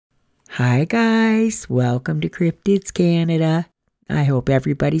Hi guys, welcome to Cryptids Canada. I hope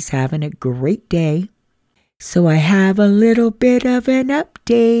everybody's having a great day. So I have a little bit of an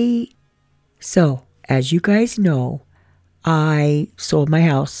update. So, as you guys know, I sold my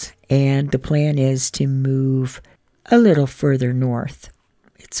house and the plan is to move a little further north.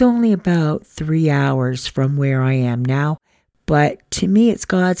 It's only about 3 hours from where I am now, but to me it's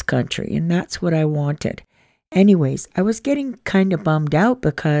God's country and that's what I wanted. Anyways, I was getting kind of bummed out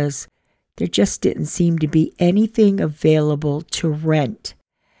because there just didn't seem to be anything available to rent.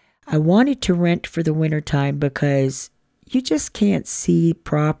 I wanted to rent for the wintertime because you just can't see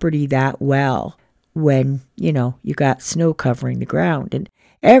property that well when, you got snow covering the ground. And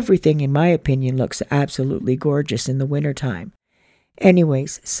everything, in my opinion, looks absolutely gorgeous in the wintertime.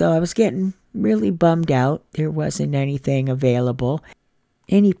 Anyways, so I was getting really bummed out. There wasn't anything available.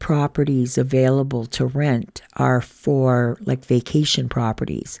 Any properties available to rent are for like vacation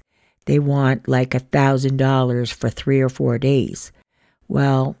properties. They want like $1,000 for 3 or 4 days.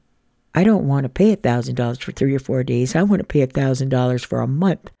 Well, I don't want to pay $1,000 for 3 or 4 days. I want to pay $1,000 for a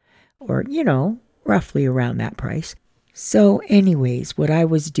month or, roughly around that price. So anyways, what I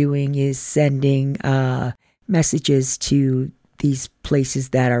was doing is sending messages to these places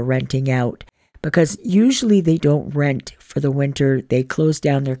that are renting out because usually they don't rent for the winter. They close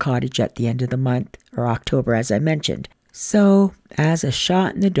down their cottage at the end of the month or October, as I mentioned. So, as a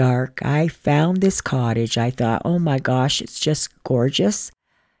shot in the dark, I found this cottage. I thought, oh my gosh, it's just gorgeous.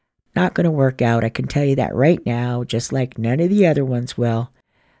 Not going to work out, I can tell you that right now, just like none of the other ones will.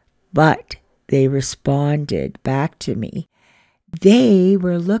 But they responded back to me. They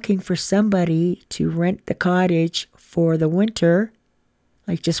were looking for somebody to rent the cottage for the winter,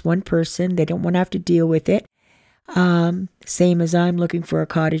 like just one person. They don't want to have to deal with it. Same as I'm looking for a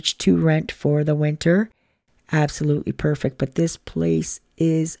cottage to rent for the winter. Absolutely perfect, but this place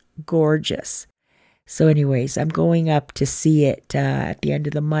is gorgeous. So anyways, I'm going up to see it at the end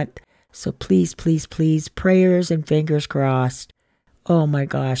of the month. So please, please, please, prayers and fingers crossed. Oh my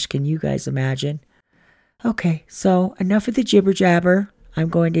gosh, can you guys imagine? Okay, so enough of the jibber jabber. I'm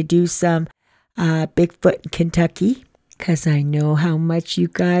going to do some Bigfoot in Kentucky because I know how much you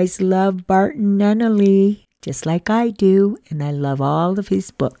guys love Barton Nunnally, just like I do, and I love all of his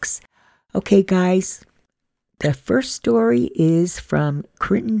books. Okay, guys. The first story is from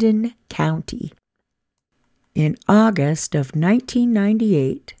Crittenden County. In August of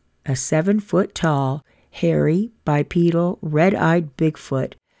 1998, a 7-foot-tall, hairy, bipedal, red-eyed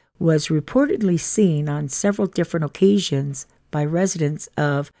Bigfoot was reportedly seen on several different occasions by residents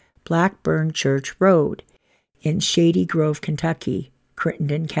of Blackburn Church Road in Shady Grove, Kentucky,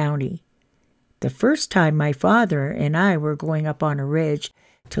 Crittenden County. The first time my father and I were going up on a ridge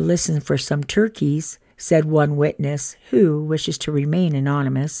to listen for some turkeys, said one witness who wishes to remain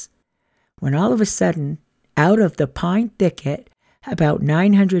anonymous, when all of a sudden, out of the pine thicket, about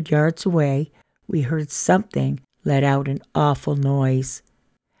 900 yards away, we heard something let out an awful noise.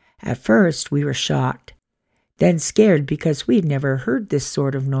 At first, we were shocked, then scared because we'd never heard this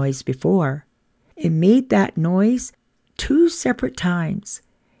sort of noise before. It made that noise 2 separate times,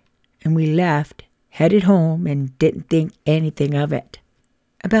 and we left, headed home, and didn't think anything of it.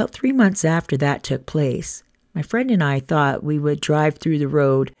 About 3 months after that took place, my friend and I thought we would drive through the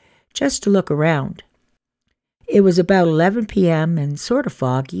road just to look around. It was about 11 p.m. and sort of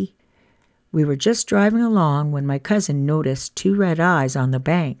foggy. We were just driving along when my cousin noticed 2 red eyes on the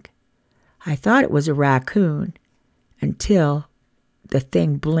bank. I thought it was a raccoon until the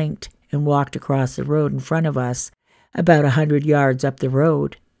thing blinked and walked across the road in front of us about 100 yards up the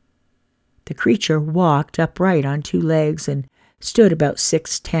road. The creature walked upright on 2 legs and stood about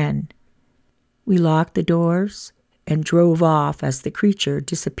 6'10". We locked the doors and drove off as the creature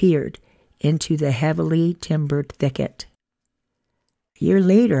disappeared into the heavily timbered thicket. A year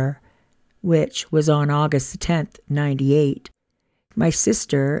later, which was on August 10th, 98, my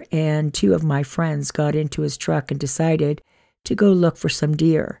sister and 2 of my friends got into his truck and decided to go look for some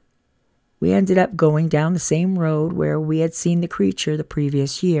deer. We ended up going down the same road where we had seen the creature the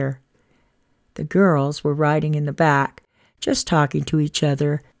previous year. The girls were riding in the back, just talking to each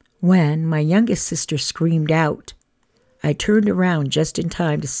other, when my youngest sister screamed out. I turned around just in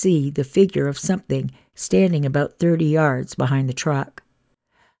time to see the figure of something standing about 30 yards behind the truck.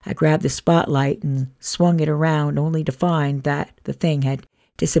 I grabbed the spotlight and swung it around only to find that the thing had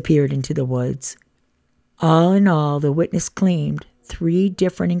disappeared into the woods. All in all, the witness claimed 3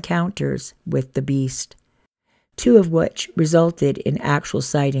 different encounters with the beast, 2 of which resulted in actual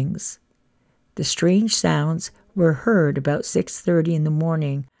sightings. The strange sounds were heard about 6:30 in the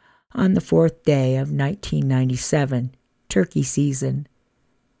morning on the 4th day of 1997, turkey season.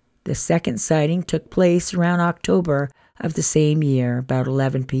 The second sighting took place around October of the same year, about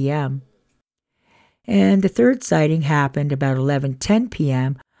 11 p.m. And the third sighting happened about 11:10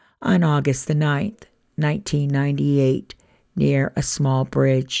 p.m. on August the 9th, 1998, near a small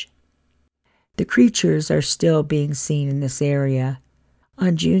bridge. The creatures are still being seen in this area.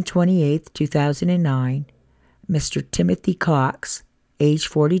 On June 28, 2009, Mr. Timothy Cox, age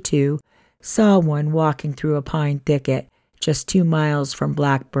 42, saw one walking through a pine thicket just 2 miles from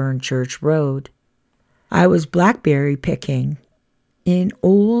Blackburn Church Road. I was blackberry picking in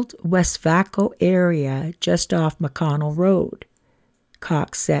Old Westvaco area just off McConnell Road,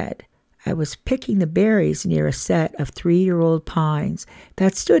 Cox said. I was picking the berries near a set of 3-year-old pines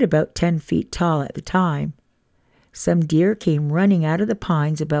that stood about 10 feet tall at the time. Some deer came running out of the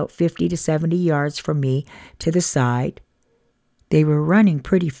pines about 50 to 70 yards from me to the side. They were running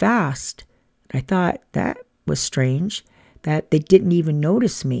pretty fast. I thought that was strange, that they didn't even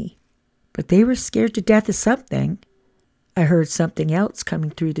notice me. But they were scared to death of something. I heard something else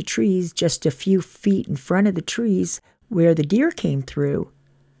coming through the trees just a few feet in front of the trees where the deer came through.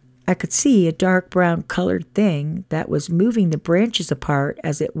 I could see a dark brown colored thing that was moving the branches apart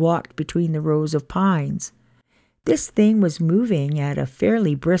as it walked between the rows of pines. This thing was moving at a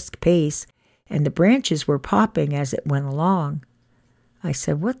fairly brisk pace, and the branches were popping as it went along. I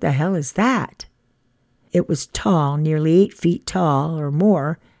said, "What the hell is that?" It was tall, nearly 8 feet tall or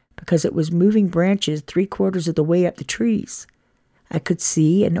more, because it was moving branches 3/4 of the way up the trees. I could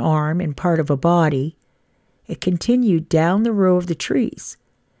see an arm and part of a body. It continued down the row of the trees.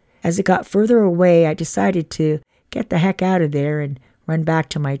 As it got further away, I decided to get the heck out of there and run back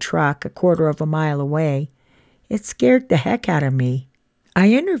to my truck 1/4 of a mile away. It scared the heck out of me.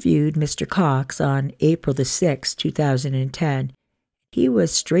 I interviewed Mr. Cox on April the 6th, 2010. He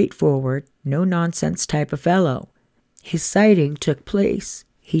was straightforward, no-nonsense type of fellow. His sighting took place,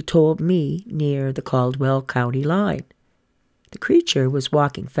 he told me, near the Caldwell County line. The creature was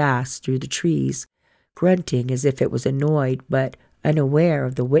walking fast through the trees, grunting as if it was annoyed but unaware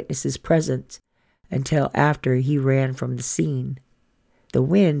of the witness's presence until after he ran from the scene. The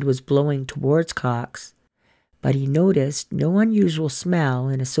wind was blowing towards Cox, but he noticed no unusual smell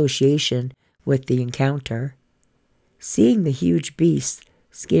in association with the encounter. Seeing the huge beast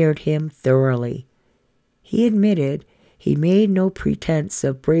scared him thoroughly. He admitted he made no pretense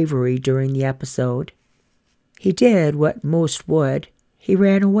of bravery during the episode. He did what most would. He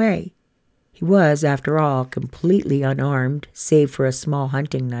ran away. He was, after all, completely unarmed, save for a small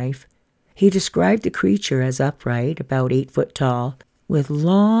hunting knife. He described the creature as upright, about 8 foot tall, with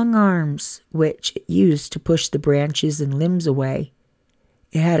long arms, which it used to push the branches and limbs away.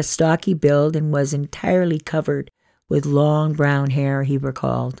 It had a stocky build and was entirely covered with long brown hair, he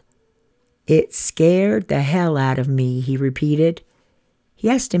recalled. "It scared the hell out of me," he repeated. He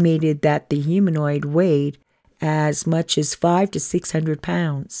estimated that the humanoid weighed as much as 500 to 600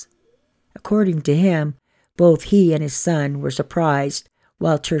 pounds. According to him, both he and his son were surprised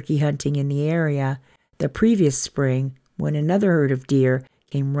while turkey hunting in the area the previous spring when another herd of deer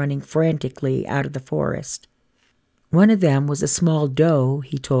came running frantically out of the forest. One of them was a small doe,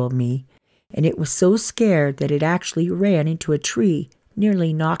 he told me, and it was so scared that it actually ran into a tree,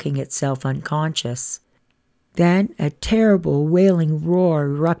 nearly knocking itself unconscious. Then a terrible wailing roar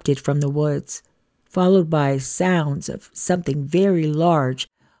erupted from the woods, followed by sounds of something very large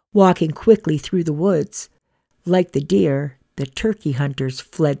walking quickly through the woods. Like the deer, the turkey hunters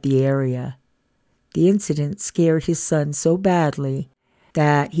fled the area. The incident scared his son so badly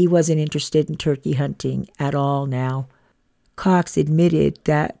that he wasn't interested in turkey hunting at all now. Cox admitted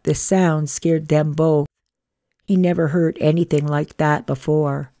that the sound scared them both. He never heard anything like that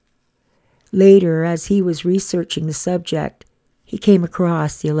before. Later, as he was researching the subject, he came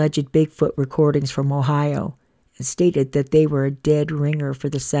across the alleged Bigfoot recordings from Ohio and stated that they were a dead ringer for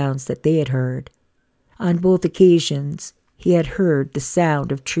the sounds that they had heard. On both occasions, he had heard the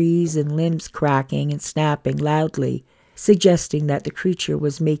sound of trees and limbs cracking and snapping loudly, suggesting that the creature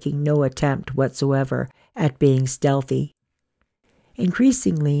was making no attempt whatsoever at being stealthy.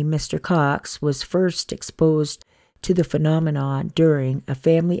 Increasingly, Mr. Cox was first exposed to the phenomenon during a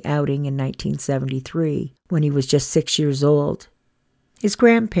family outing in 1973, when he was just 6 years old. His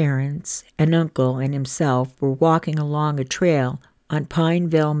grandparents, an uncle, and himself were walking along a trail on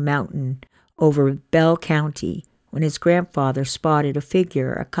Pineville Mountain over Bell County when his grandfather spotted a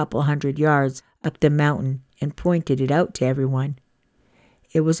figure a couple 100 yards up the mountain and pointed it out to everyone.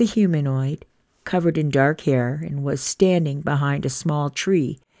 It was a humanoid, covered in dark hair, and was standing behind a small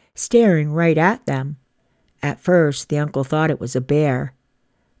tree, staring right at them. At first, the uncle thought it was a bear,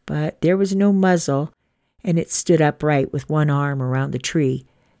 but there was no muzzle, and it stood upright with one arm around the tree,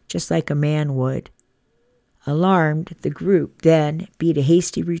 just like a man would. Alarmed, the group then beat a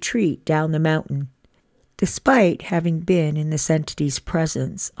hasty retreat down the mountain. Despite having been in this entity's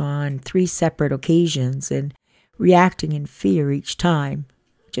presence on 3 separate occasions and reacting in fear each time,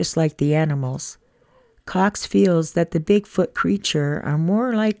 just like the animals, Cox feels that the Bigfoot creature are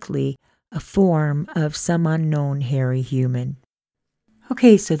more likely a form of some unknown hairy human.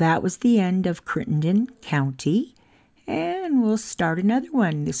 Okay, so that was the end of Crittenden County, and we'll start another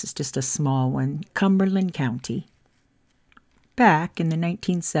one. This is just a small one, Cumberland County. Back in the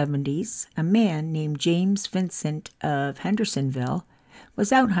 1970s, a man named James Vincent of Hendersonville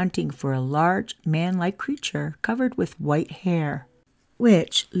was out hunting for a large man-like creature covered with white hair,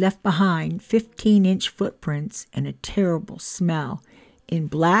 which left behind 15-inch footprints and a terrible smell in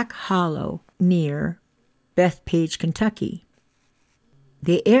Black Hollow near Bethpage, Kentucky.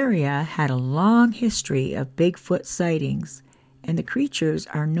 The area had a long history of Bigfoot sightings, and the creatures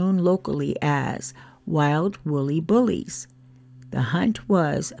are known locally as wild woolly bullies. The hunt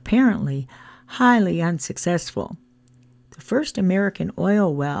was, apparently, highly unsuccessful. The first American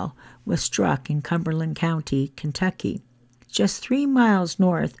oil well was struck in Cumberland County, Kentucky, just 3 miles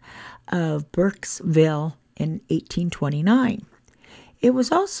north of Burkesville in 1829. It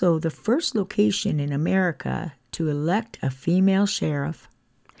was also the first location in America to elect a female sheriff.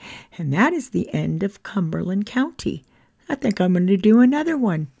 And that is the end of Cumberland County. I think I'm going to do another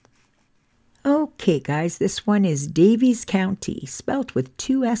one. Okay, guys, this one is Daviess County, spelt with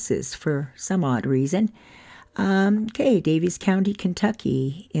 2 S's for some odd reason. Daviess County,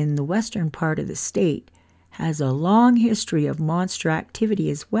 Kentucky, in the western part of the state, has a long history of monster activity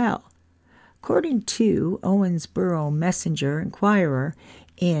as well. According to Owensboro Messenger-Inquirer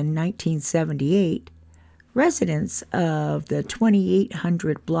in 1978, residents of the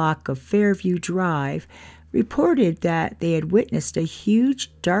 2800 block of Fairview Drive reported that they had witnessed a huge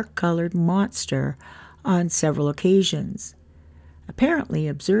dark-colored monster on several occasions, apparently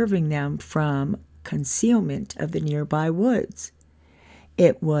observing them from concealment of the nearby woods.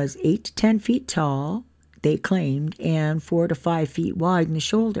 It was 8 to 10 feet tall, they claimed, and 4 to 5 feet wide in the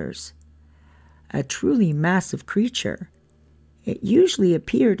shoulders. A truly massive creature. It usually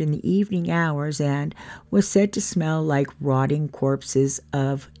appeared in the evening hours and was said to smell like rotting corpses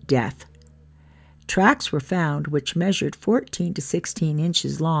of death. Tracks were found which measured 14 to 16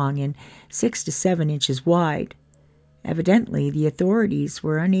 inches long and 6 to 7 inches wide. Evidently, the authorities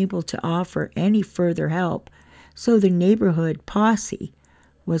were unable to offer any further help, so the neighborhood posse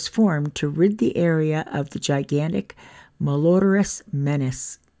was formed to rid the area of the gigantic, malodorous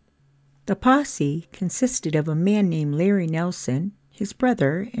menace. The posse consisted of a man named Larry Nelson, his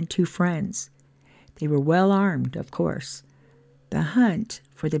brother, and 2 friends. They were well armed, of course. The hunt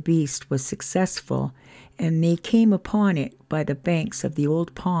for the beast was successful, and they came upon it by the banks of the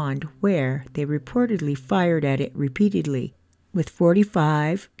old pond where they reportedly fired at it repeatedly with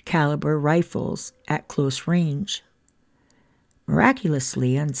 .45 caliber rifles at close range.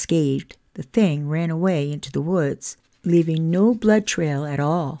 Miraculously unscathed, the thing ran away into the woods, leaving no blood trail at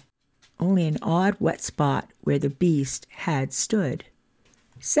all, only an odd wet spot where the beast had stood.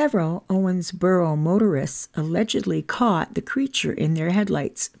 Several Owensboro motorists allegedly caught the creature in their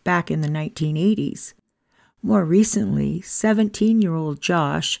headlights back in the 1980s. More recently, 17-year-old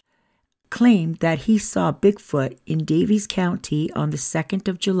Josh claimed that he saw Bigfoot in Daviess County on the 2nd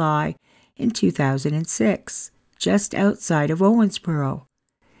of July in 2006, just outside of Owensboro.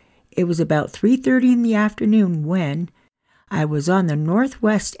 It was about 3:30 in the afternoon when I was on the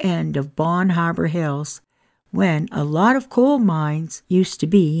northwest end of Bon Harbor Hills, when a lot of coal mines used to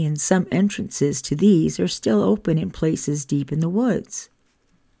be, and some entrances to these are still open in places deep in the woods.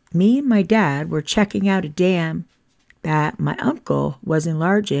 Me and my dad were checking out a dam that my uncle was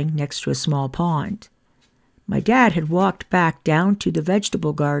enlarging next to a small pond. My dad had walked back down to the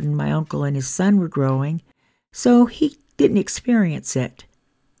vegetable garden my uncle and his son were growing, so he didn't experience it.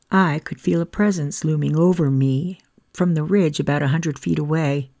 I could feel a presence looming over me from the ridge about 100 feet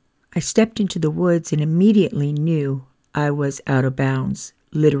away. I stepped into the woods and immediately knew I was out of bounds,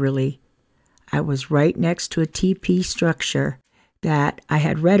 literally. I was right next to a TP structure that I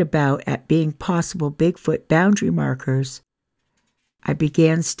had read about at being possible Bigfoot boundary markers. I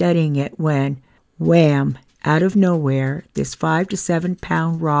began studying it when, wham, out of nowhere, this 5 to 7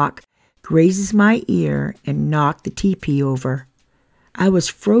 pound rock grazes my ear and knocked the TP over. I was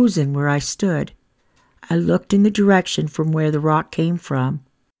frozen where I stood. I looked in the direction from where the rock came from.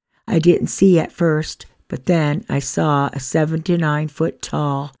 I didn't see at first, but then I saw a 7 to 9 foot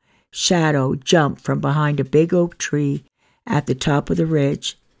tall shadow jump from behind a big oak tree at the top of the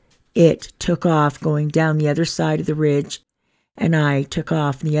ridge. It took off going down the other side of the ridge, and I took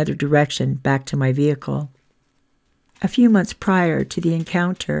off in the other direction back to my vehicle. A few months prior to the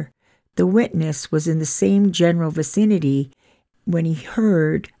encounter, the witness was in the same general vicinity when he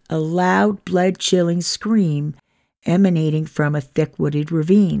heard a loud, blood-chilling scream emanating from a thick-wooded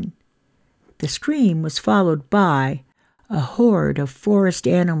ravine. The scream was followed by a horde of forest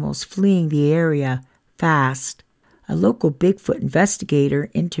animals fleeing the area fast. A local Bigfoot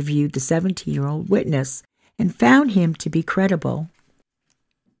investigator interviewed the 17-year-old witness and found him to be credible.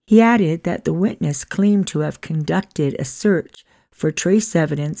 He added that the witness claimed to have conducted a search for trace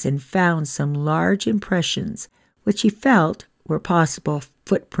evidence and found some large impressions which he felt were possible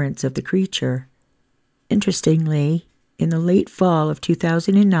footprints of the creature. Interestingly, in the late fall of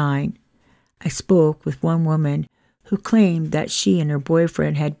 2009, I spoke with one woman who claimed that she and her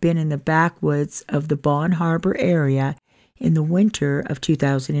boyfriend had been in the backwoods of the Bon Harbor area in the winter of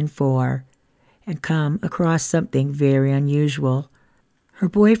 2004 and come across something very unusual. Her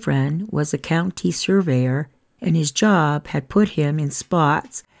boyfriend was a county surveyor, and his job had put him in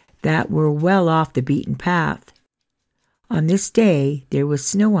spots that were well off the beaten path. On this day, there was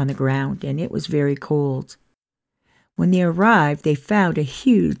snow on the ground, and it was very cold. When they arrived, they found a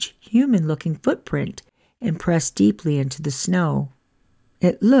huge, human-looking footprint impressed deeply into the snow.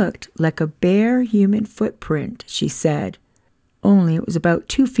 It looked like a bare human footprint, she said, only it was about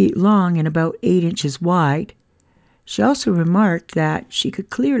 2 feet long and about 8 inches wide. She also remarked that she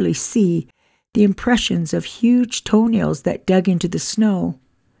could clearly see the impressions of huge toenails that dug into the snow.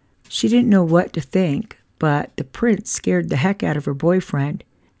 She didn't know what to think, but the print scared the heck out of her boyfriend.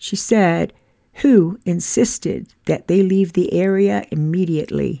 She said, who insisted that they leave the area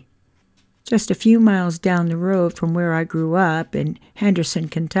immediately. Just a few miles down the road from where I grew up in Henderson,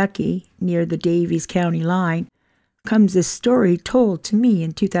 Kentucky, near the Daviess County line, comes this story told to me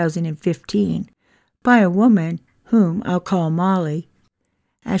in 2015 by a woman whom I'll call Molly,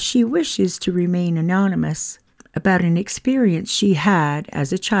 as she wishes to remain anonymous, about an experience she had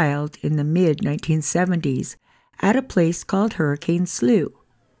as a child in the mid-1970s at a place called Hurricane Slough.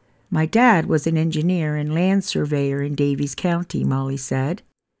 My dad was an engineer and land surveyor in Daviess County, Molly said.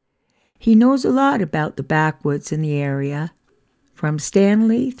 He knows a lot about the backwoods in the area, from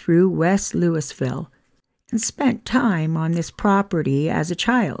Stanley through West Louisville, and spent time on this property as a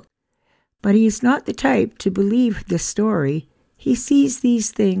child. But he is not the type to believe the story. He sees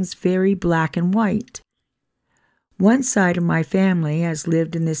these things very black and white. One side of my family has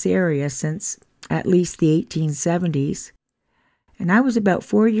lived in this area since at least the 1870s, and I was about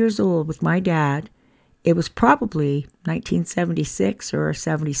 4 years old with my dad. It was probably 1976 or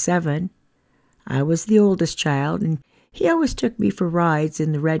 77. I was the oldest child, and he always took me for rides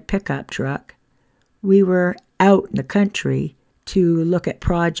in the red pickup truck. We were out in the country to look at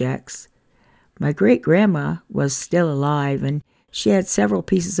projects. My great-grandma was still alive, and she had several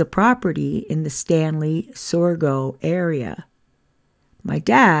pieces of property in the Stanley-Sorgo area. My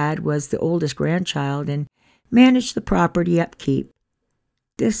dad was the oldest grandchild and managed the property upkeep.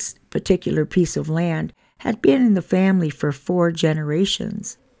 This particular piece of land had been in the family for 4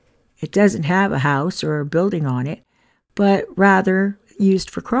 generations. It doesn't have a house or a building on it, but rather used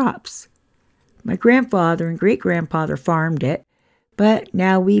for crops. My grandfather and great-grandfather farmed it, but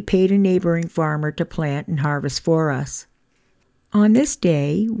now we paid a neighboring farmer to plant and harvest for us. On this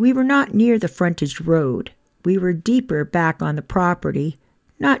day, we were not near the frontage road. We were deeper back on the property,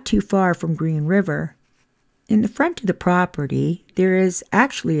 not too far from Green River. In the front of the property, there is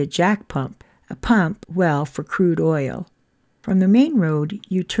actually a jack pump, a pump well for crude oil. From the main road,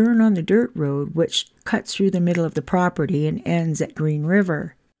 you turn on the dirt road, which cuts through the middle of the property and ends at Green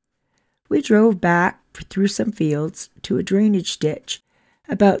River. We drove back through some fields to a drainage ditch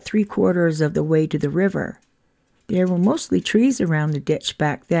about 3/4 of the way to the river. There were mostly trees around the ditch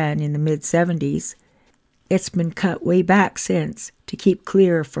back then in the mid-70s. It's been cut way back since to keep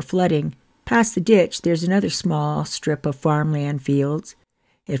clear for flooding. Past the ditch, there's another small strip of farmland fields.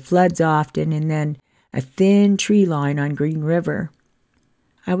 It floods often, and then a thin tree line on Green River.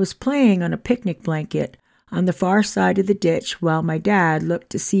 I was playing on a picnic blanket on the far side of the ditch while my dad looked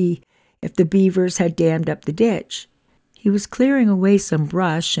to see if the beavers had dammed up the ditch. He was clearing away some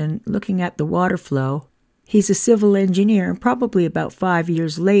brush and looking at the water flow. He's a civil engineer, and probably about 5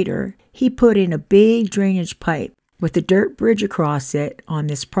 years later, he put in a big drainage pipe with a dirt bridge across it on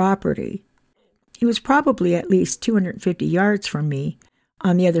this property. He was probably at least 250 yards from me,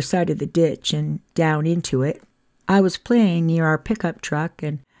 on the other side of the ditch and down into it. I was playing near our pickup truck,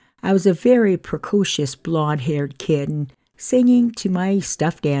 and I was a very precocious blonde-haired kid and singing to my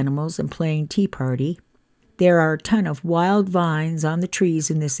stuffed animals and playing tea party. There are a ton of wild vines on the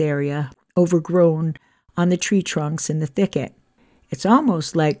trees in this area, overgrown on the tree trunks in the thicket. It's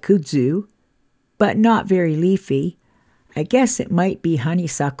almost like kudzu, but not very leafy. I guess it might be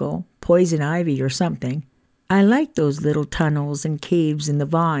honeysuckle, poison ivy, or something. I liked those little tunnels and caves in the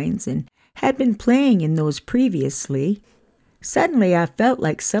vines and had been playing in those previously. Suddenly I felt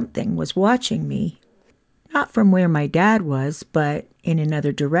like something was watching me. Not from where my dad was, but in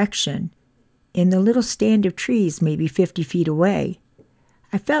another direction, in the little stand of trees maybe 50 feet away.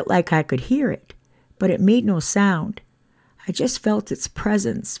 I felt like I could hear it, but it made no sound. I just felt its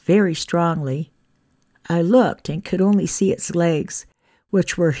presence very strongly. I looked and could only see its legs,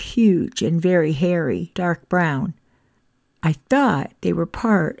 which were huge and very hairy, dark brown. I thought they were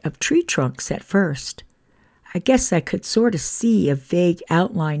part of tree trunks at first. I guess I could sort of see a vague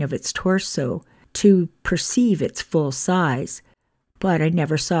outline of its torso to perceive its full size, but I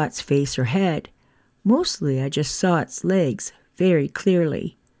never saw its face or head. Mostly I just saw its legs very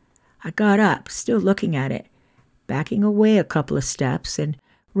clearly. I got up, still looking at it, backing away a couple of steps, and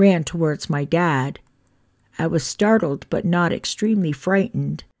ran towards my dad. I was startled but not extremely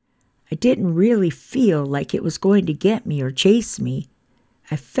frightened. I didn't really feel like it was going to get me or chase me.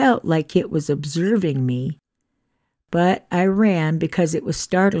 I felt like it was observing me. But I ran because it was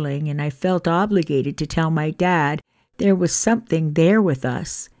startling, and I felt obligated to tell my dad there was something there with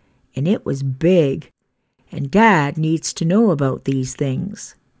us, and it was big, and Dad needs to know about these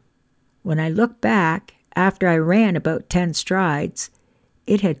things. When I looked back, after I ran about 10 strides,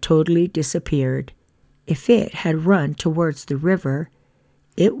 it had totally disappeared. If it had run towards the river,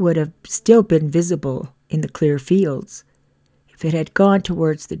 it would have still been visible in the clear fields. If it had gone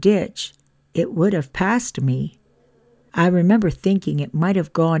towards the ditch, it would have passed me. I remember thinking it might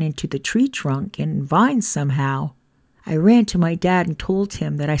have gone into the tree trunk and vines somehow. I ran to my dad and told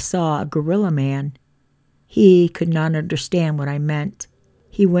him that I saw a gorilla man. He could not understand what I meant.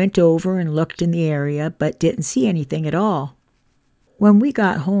 He went over and looked in the area, but didn't see anything at all. When we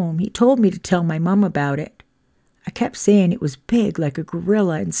got home, he told me to tell my mom about it. I kept saying it was big like a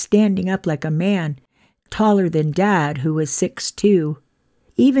gorilla and standing up like a man, taller than Dad, who was 6'2",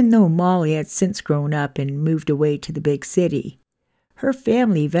 even though Molly had since grown up and moved away to the big city. Her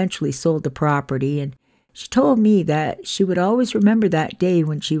family eventually sold the property, and she told me that she would always remember that day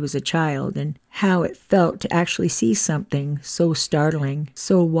when she was a child and how it felt to actually see something so startling,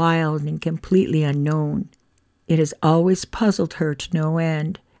 so wild and completely unknown. It has always puzzled her to no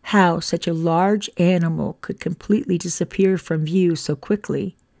end how such a large animal could completely disappear from view so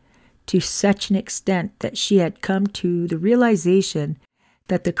quickly, to such an extent that she had come to the realization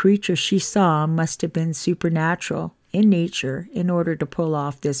that the creature she saw must have been supernatural in nature in order to pull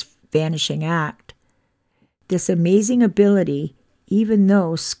off this vanishing act. This amazing ability, even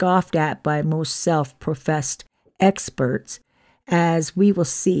though scoffed at by most self-professed experts, as we will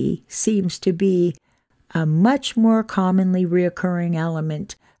see, seems to be a much more commonly reoccurring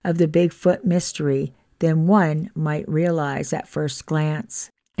element of the Bigfoot mystery than one might realize at first glance,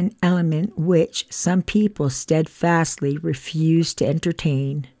 an element which some people steadfastly refuse to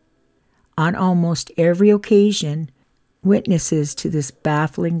entertain. On almost every occasion, witnesses to this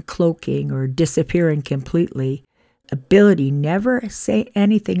baffling cloaking or disappearing completely ability never say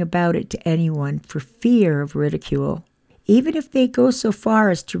anything about it to anyone for fear of ridicule. Even if they go so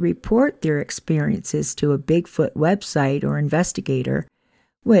far as to report their experiences to a Bigfoot website or investigator,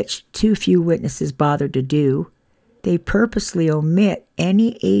 which too few witnesses bother to do, they purposely omit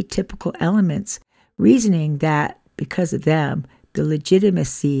any atypical elements, reasoning that, because of them, the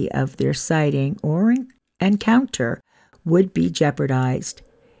legitimacy of their sighting or encounter would be jeopardized,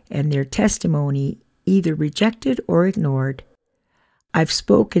 and their testimony either rejected or ignored. I've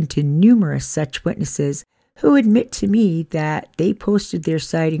spoken to numerous such witnesses who admit to me that they posted their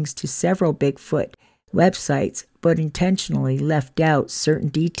sightings to several Bigfoot websites, but intentionally left out certain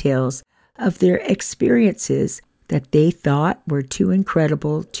details of their experiences that they thought were too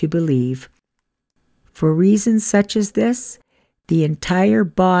incredible to believe. For reasons such as this, the entire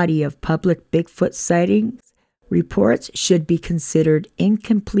body of public Bigfoot sightings reports should be considered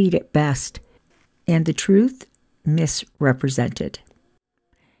incomplete at best, and the truth misrepresented.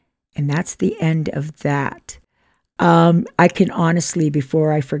 And that's the end of that. I can honestly,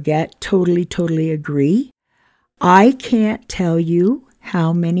 before I forget, totally agree. I can't tell you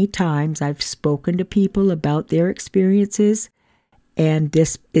how many times I've spoken to people about their experiences, and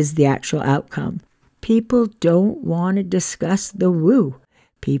this is the actual outcome. People don't want to discuss the woo.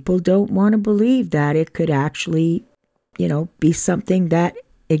 People don't want to believe that it could actually, be something that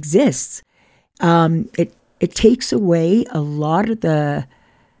exists. It takes away a lot of the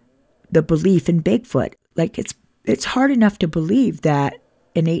belief in Bigfoot. Like it's hard enough to believe that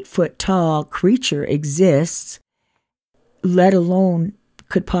an 8-foot tall creature exists let alone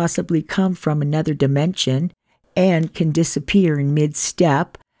could possibly come from another dimension and can disappear in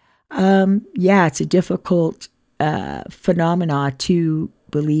mid-step. Yeah, it's a difficult phenomena to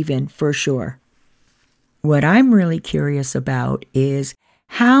believe in for sure. What I'm really curious about is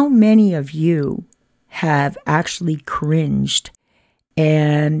how many of you have actually cringed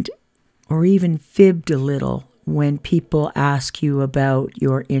or even fibbed a little when people ask you about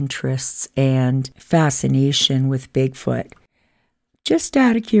your interests and fascination with Bigfoot. Just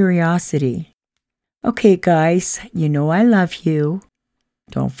out of curiosity. Okay, guys, you know I love you.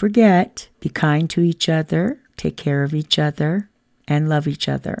 Don't forget, be kind to each other, take care of each other, and love each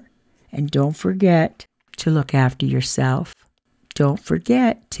other. And don't forget to look after yourself. Don't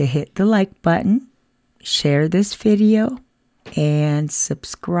forget to hit the like button, share this video, and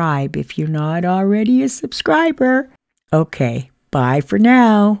subscribe if you're not already a subscriber. Okay, bye for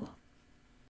now.